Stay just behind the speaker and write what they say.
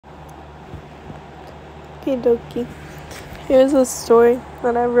Okie dokie. Here's a story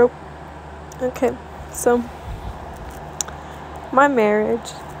that I wrote. Okay, so my marriage.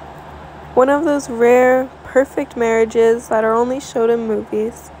 One of those rare, perfect marriages that are only showed in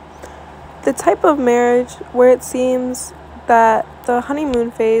movies. The type of marriage where it seems that the honeymoon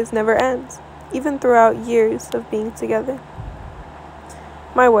phase never ends, even throughout years of being together.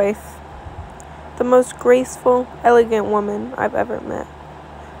 My wife. The most graceful, elegant woman I've ever met.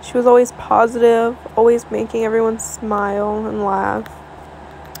 She was always positive, always making everyone smile and laugh.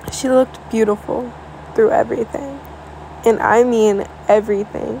 She looked beautiful through everything. And I mean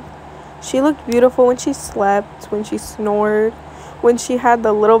everything. She looked beautiful when she slept, when she snored, when she had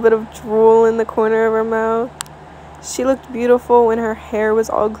the little bit of drool in the corner of her mouth. She looked beautiful when her hair was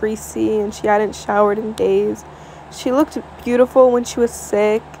all greasy and she hadn't showered in days. She looked beautiful when she was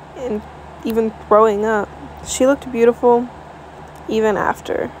sick and even throwing up. She looked beautiful even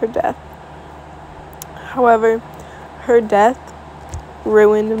after her death. However, her death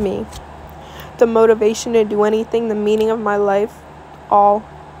ruined me. The motivation to do anything, the meaning of my life, all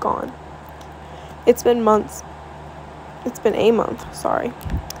gone. It's been months. It's been a month, sorry.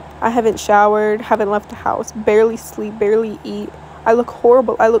 I haven't showered, haven't left the house, barely sleep, barely eat. I look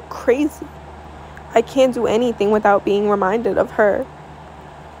horrible. I look crazy. I can't do anything without being reminded of her.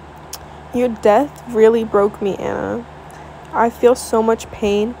 Your death really broke me, Anna. I feel so much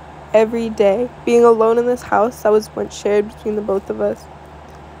pain every day, being alone in this house that was once shared between the both of us.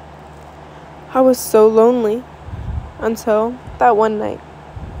 I was so lonely until that one night.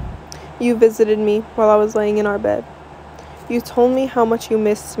 You visited me while I was laying in our bed. You told me how much you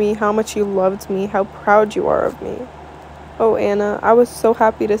missed me, how much you loved me, how proud you are of me. Oh, Anna, I was so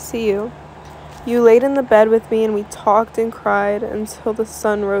happy to see you. You laid in the bed with me and we talked and cried until the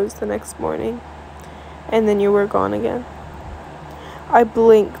sun rose the next morning. And then you were gone again. I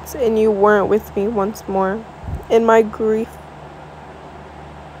blinked and you weren't with me once more. In my grief,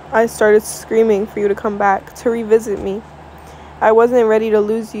 I started screaming for you to come back, to revisit me. I wasn't ready to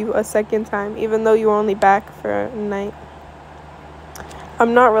lose you a second time, even though you were only back for a night.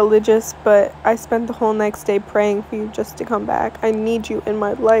 I'm not religious, but I spent the whole next day praying for you just to come back. I need you in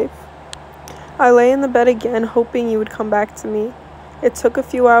my life. I lay in the bed again, hoping you would come back to me. It took a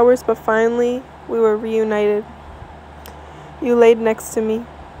few hours, but finally, we were reunited. You laid next to me,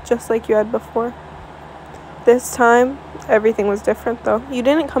 just like you had before. This time, everything was different, though. You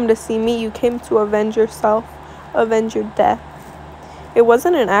didn't come to see me. You came to avenge yourself, avenge your death. It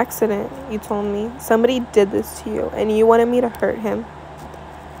wasn't an accident, you told me. Somebody did this to you, and you wanted me to hurt him.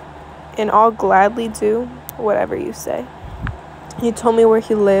 And I'll gladly do whatever you say. You told me where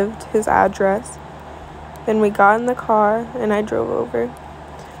he lived, his address. Then we got in the car, and I drove over.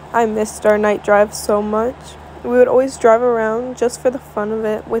 I missed our night drive so much. We would always drive around just for the fun of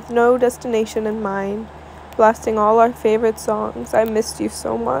it, with no destination in mind, blasting all our favorite songs. I missed you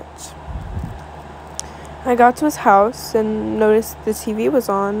so much. I got to his house and noticed the TV was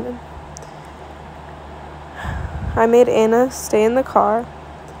on. I made Anna stay in the car.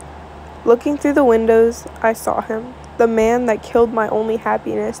 Looking through the windows, I saw him. The man that killed my only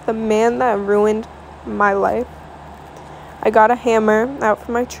happiness. The man that ruined my life. I got a hammer out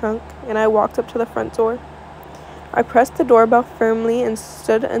from my trunk and I walked up to the front door. I pressed the doorbell firmly and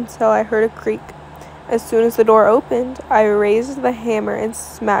stood until I heard a creak. As soon as the door opened, I raised the hammer and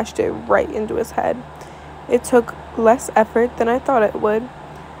smashed it right into his head. It took less effort than I thought it would,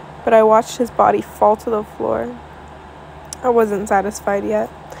 but I watched his body fall to the floor. I wasn't satisfied yet.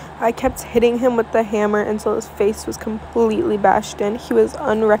 I kept hitting him with the hammer until his face was completely bashed in. He was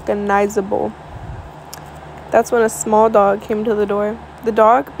unrecognizable. That's when a small dog came to the door. The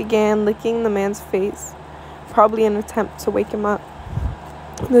dog began licking the man's face, probably in an attempt to wake him up.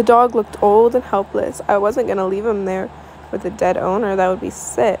 The dog looked old and helpless. I wasn't going to leave him there with a dead owner. That would be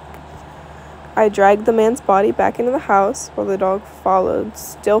sick. I dragged the man's body back into the house while the dog followed,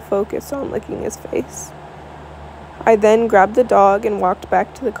 still focused on licking his face. I then grabbed the dog and walked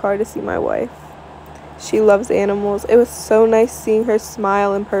back to the car to see my wife. She loves animals. It was so nice seeing her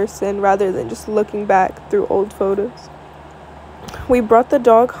smile in person rather than just looking back through old photos. We brought the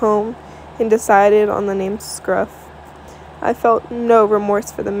dog home and decided on the name Scruff. I felt no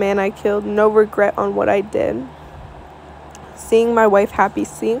remorse for the man I killed, no regret on what I did. Seeing my wife happy,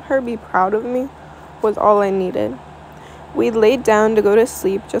 seeing her be proud of me, was all I needed. We laid down to go to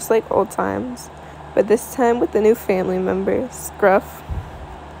sleep just like old times, but this time with a new family member, Scruff.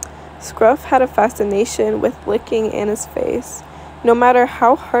 Scruff had a fascination with licking Anna's face. No matter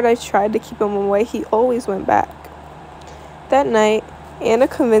how hard I tried to keep him away, he always went back. That night, Anna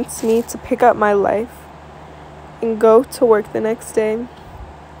convinced me to pick up my life and go to work the next day.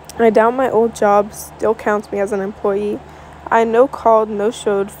 I doubt my old job still counts me as an employee. I no called, no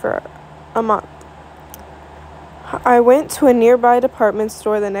showed for a month. I went to a nearby department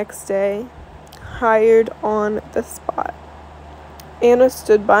store the next day, hired on the spot. Anna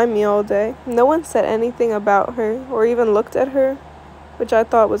stood by me all day. No one said anything about her or even looked at her, which I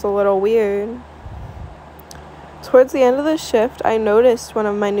thought was a little weird. Towards the end of the shift, I noticed one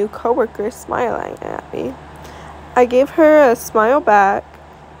of my new coworkers smiling at me. I gave her a smile back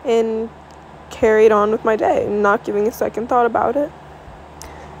and carried on with my day, not giving a second thought about it.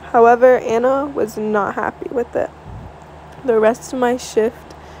 However, Anna was not happy with it. The rest of my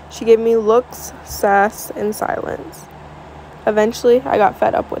shift, she gave me looks, sass, and silence. Eventually, I got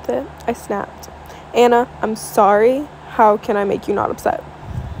fed up with it. I snapped. "Anna, I'm sorry. How can I make you not upset?"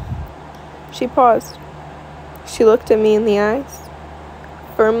 She paused. She looked at me in the eyes.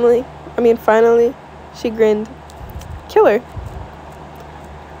 Finally, she grinned. "Killer."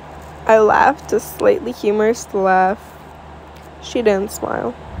 I laughed, a slightly humorous laugh. She didn't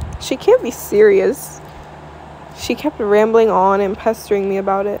smile. "She can't be serious." She kept rambling on and pestering me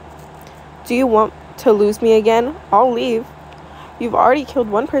about it. "Do you want to lose me again? I'll leave. You've already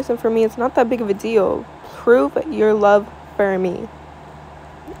killed one person for me. It's not that big of a deal. Prove your love for me."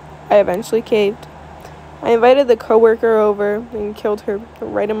 I eventually caved. I invited the coworker over and killed her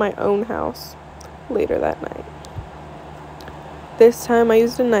right in my own house later that night. This time I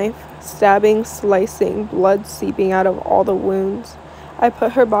used a knife, stabbing, slicing, blood seeping out of all the wounds. I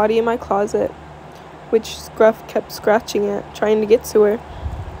put her body in my closet, which Scruff kept scratching at, trying to get to her.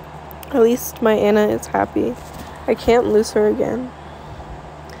 At least my Anna is happy. I can't lose her again.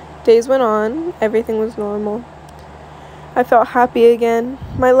 Days went on. Everything was normal. I felt happy again.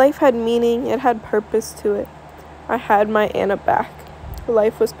 My life had meaning. It had purpose to it. I had my Anna back.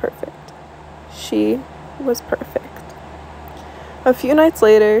 Life was perfect. She was perfect. A few nights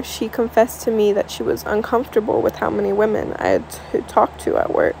later, she confessed to me that she was uncomfortable with how many women I had to talk to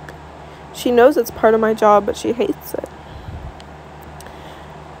at work. She knows it's part of my job, but she hates it.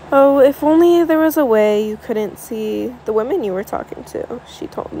 "Oh, if only there was a way you couldn't see the women you were talking to," she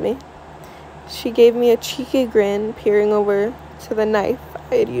told me. She gave me a cheeky grin, peering over to the knife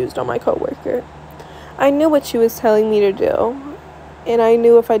I had used on my coworker. I knew what she was telling me to do, and I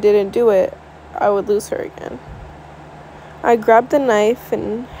knew if I didn't do it, I would lose her again. I grabbed the knife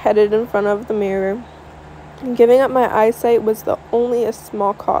and headed in front of the mirror. Giving up my eyesight was only a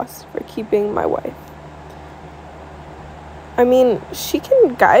small cost for keeping my wife. She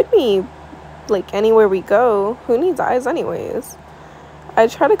can guide me, anywhere we go. Who needs eyes anyways? I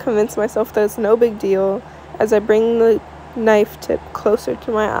try to convince myself that it's no big deal as I bring the knife tip closer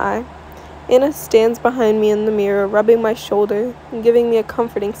to my eye. Anna stands behind me in the mirror, rubbing my shoulder and giving me a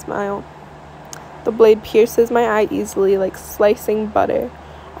comforting smile. The blade pierces my eye easily, like slicing butter.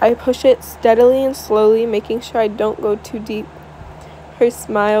 I push it steadily and slowly, making sure I don't go too deep. Her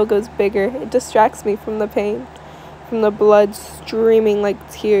smile goes bigger. It distracts me from the pain, from the blood streaming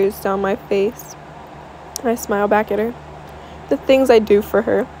like tears down my face. I smile back at her. The things I do for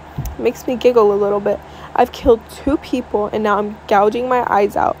her makes me giggle a little bit. I've killed 2 people, and now I'm gouging my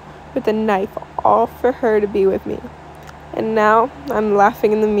eyes out with a knife, all for her to be with me. And now I'm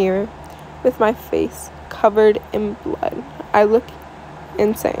laughing in the mirror with my face covered in blood. I look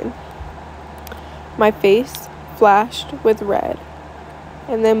insane. My face flashed with red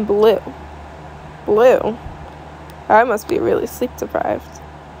and then blue. Blue. I must be really sleep deprived.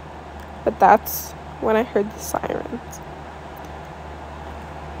 But that's when I heard the sirens.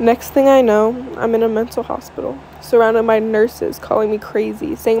 Next thing I know, I'm in a mental hospital, surrounded by nurses calling me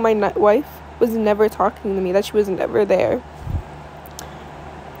crazy, saying my wife was never talking to me, that she was never there.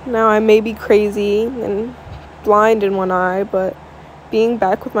 Now I may be crazy and blind in one eye, but being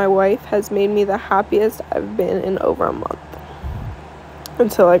back with my wife has made me the happiest I've been in over a month.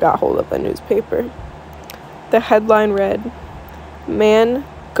 Until I got hold of a newspaper. The headline read, "Man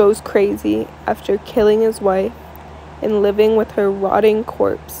goes crazy after killing his wife and living with her rotting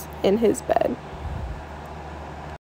corpse in his bed."